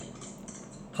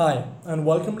Hi, and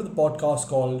welcome to the podcast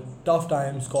called Tough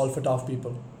Times Call for Tough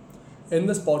People. In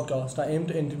this podcast, I aim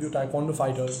to interview taekwondo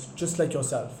fighters just like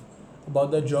yourself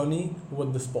about their journey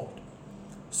with the sport.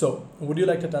 So, would you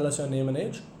like to tell us your name and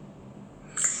age?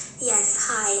 Yes,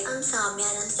 hi, I'm Samia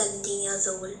and I'm 17 years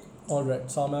old. Alright,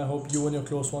 Sam, I hope you and your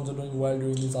close ones are doing well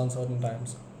during these uncertain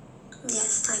times.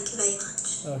 Yes, thank you very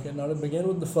much. Okay, now to begin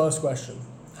with the first question.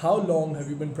 How long have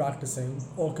you been practicing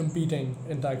or competing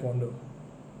in taekwondo?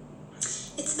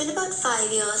 It's been about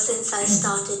 5 years since I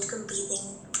started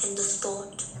competing in the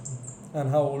sport. And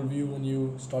how old were you when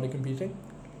you started competing?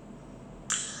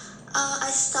 I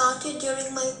started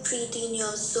during my preteen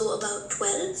years, so about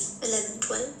 12, 11,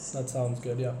 12. That sounds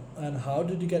good, yeah. And how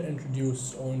did you get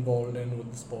introduced or involved in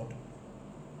with the sport?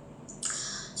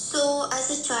 So,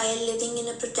 as a child living in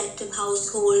a protective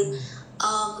household,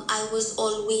 I was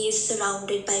always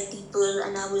surrounded by people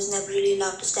and I was never really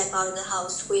allowed to step out of the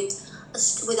house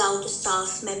without a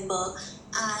staff member.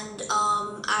 And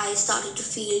I started to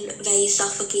feel very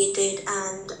suffocated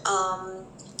and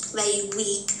very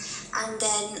weak. And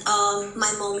then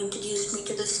my mom introduced me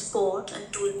to the sport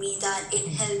and told me that it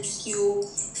helps you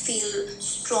feel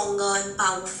stronger and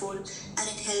powerful, and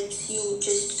it helps you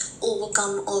just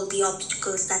overcome all the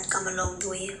obstacles that come along the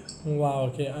way. Wow,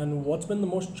 okay. And what's been the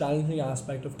most challenging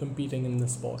aspect of competing in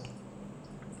this sport?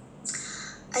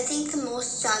 I think the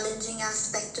most challenging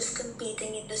aspect of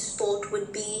competing in the sport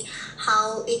would be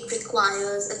how it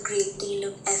requires a great deal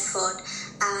of effort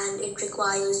and it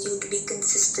requires you to be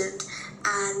consistent.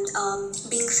 And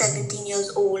being 17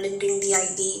 years old and doing the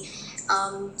IB,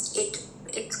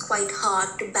 it's quite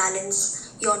hard to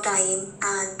balance your time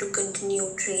and to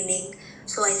continue training.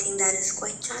 So I think that is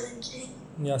quite challenging.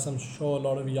 Yes, I'm sure a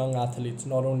lot of young athletes,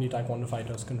 not only taekwondo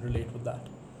fighters, can relate with that.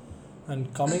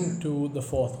 And coming to the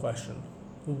fourth question,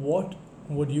 what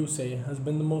would you say has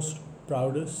been the most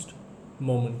proudest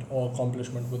moment or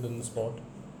accomplishment within the sport?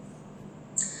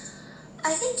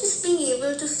 I think just being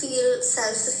able to feel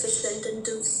self-sufficient and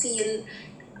to feel,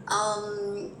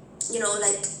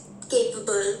 like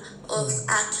capable of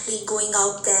actually going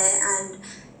out there and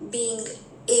being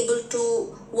able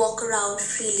to walk around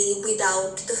freely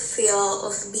without the fear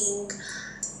of being,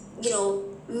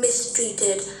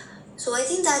 mistreated. So I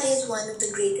think that is one of the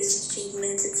greatest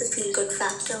achievements. It's a feel-good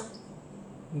factor.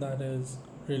 That is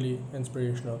really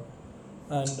inspirational.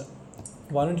 And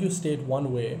why don't you state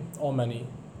one way or many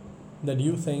that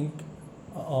you think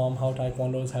how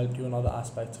taekwondo has helped you in other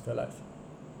aspects of your life?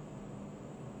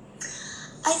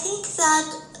 I think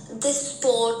that this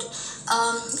sport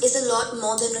is a lot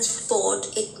more than a sport.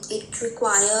 It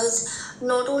requires,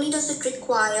 not only does it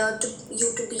require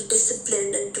you to be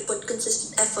disciplined and to put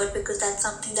consistent effort, because that's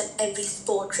something that every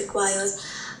sport requires,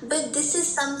 but this is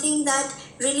something that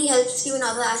really helps you in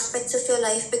other aspects of your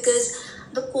life, because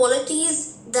the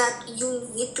qualities that you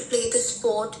need to play the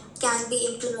sport can be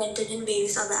implemented in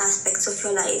various other aspects of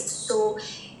your life. So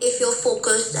if you're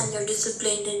focused and you're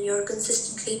disciplined and you're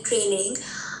consistently training,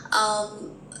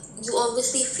 you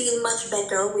obviously feel much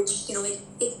better, which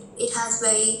it has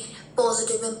very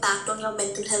positive impact on your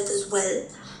mental health as well.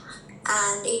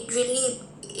 And it really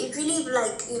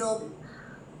like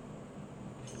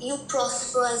you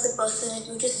prosper as a person and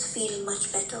you just feel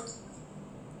much better.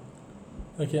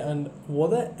 Okay, and were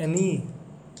there any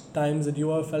times that you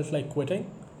have felt like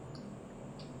quitting?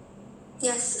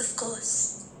 Yes, of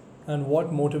course. And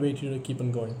what motivated you to keep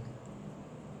on going?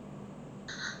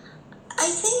 I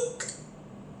think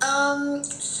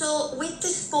so with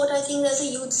this sport, I think there's a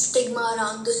huge stigma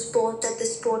around the sport, that the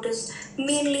sport is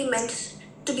mainly meant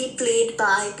to be played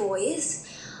by boys.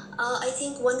 I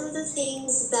think one of the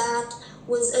things that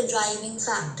was a driving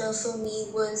factor for me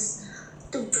was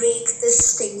to break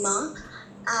this stigma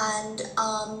and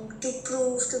to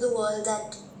prove to the world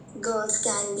that girls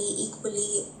can be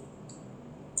equally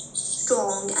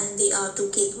strong and they are too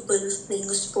capable of playing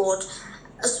a sport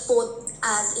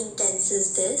as intense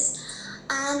as this.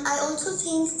 And I also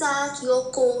think that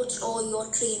your coach or your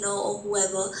trainer or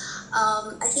whoever,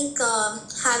 I think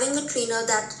having a trainer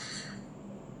that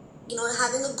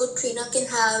having a good trainer can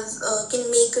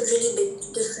make a really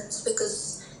big difference,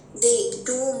 because they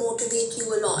do motivate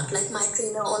you a lot. Like my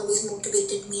trainer always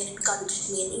motivated me and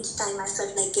encouraged me, and each time I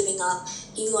felt like giving up,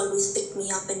 he always picked me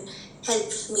up and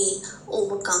helped me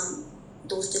overcome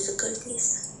those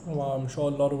difficulties. Well, I'm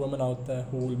sure a lot of women out there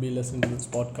who will be listening to this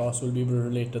podcast will be able to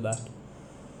relate to that.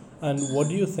 And what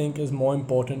do you think is more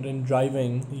important in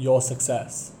driving your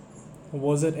success?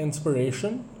 Was it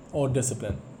inspiration or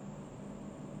discipline?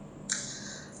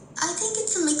 I think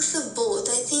it's a mix of both.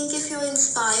 I think if you're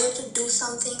inspired to do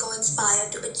something or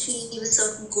inspired to achieve a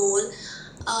certain goal,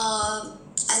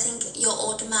 I think you're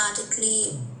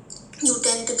automatically you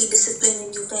tend to be disciplined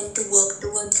and you tend to work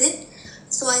towards it.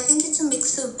 So I think it's a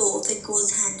mix of both. It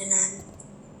goes hand in hand.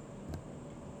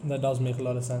 That does make a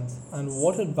lot of sense. And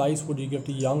what advice would you give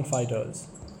to young fighters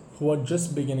who are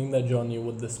just beginning their journey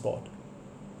with this sport?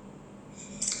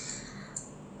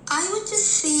 I would just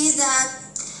say that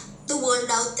the world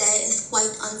out there is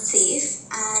quite unsafe,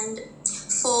 and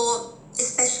for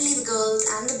especially the girls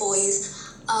and the boys,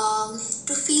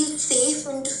 to feel safe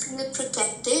and to feel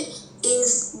protected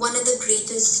is one of the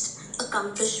greatest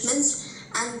accomplishments.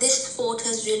 And this sport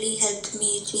has really helped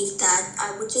me achieve that.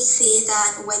 I would just say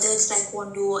that whether it's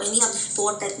taekwondo or any other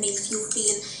sport that makes you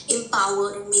feel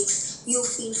empowered and makes you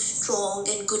feel strong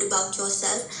and good about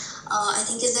yourself, I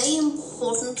think is very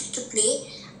important to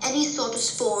play any sort of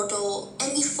sport or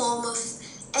any form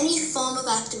of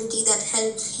activity that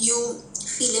helps you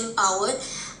feel empowered.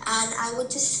 And I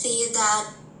would just say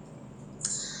that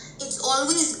it's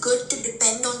always good to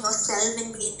depend on yourself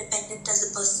and be independent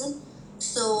as a person.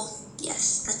 So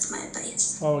yes, that's my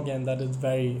advice. Oh, again, that is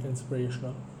very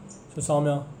inspirational. So,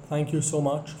 Samia, thank you so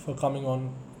much for coming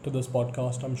on to this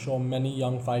podcast. I'm sure many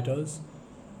young fighters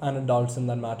and adults in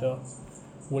that matter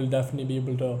will definitely be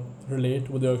able to relate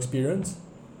with your experience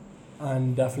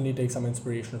and definitely take some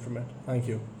inspiration from it. Thank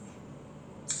you.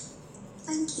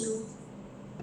 Thank you.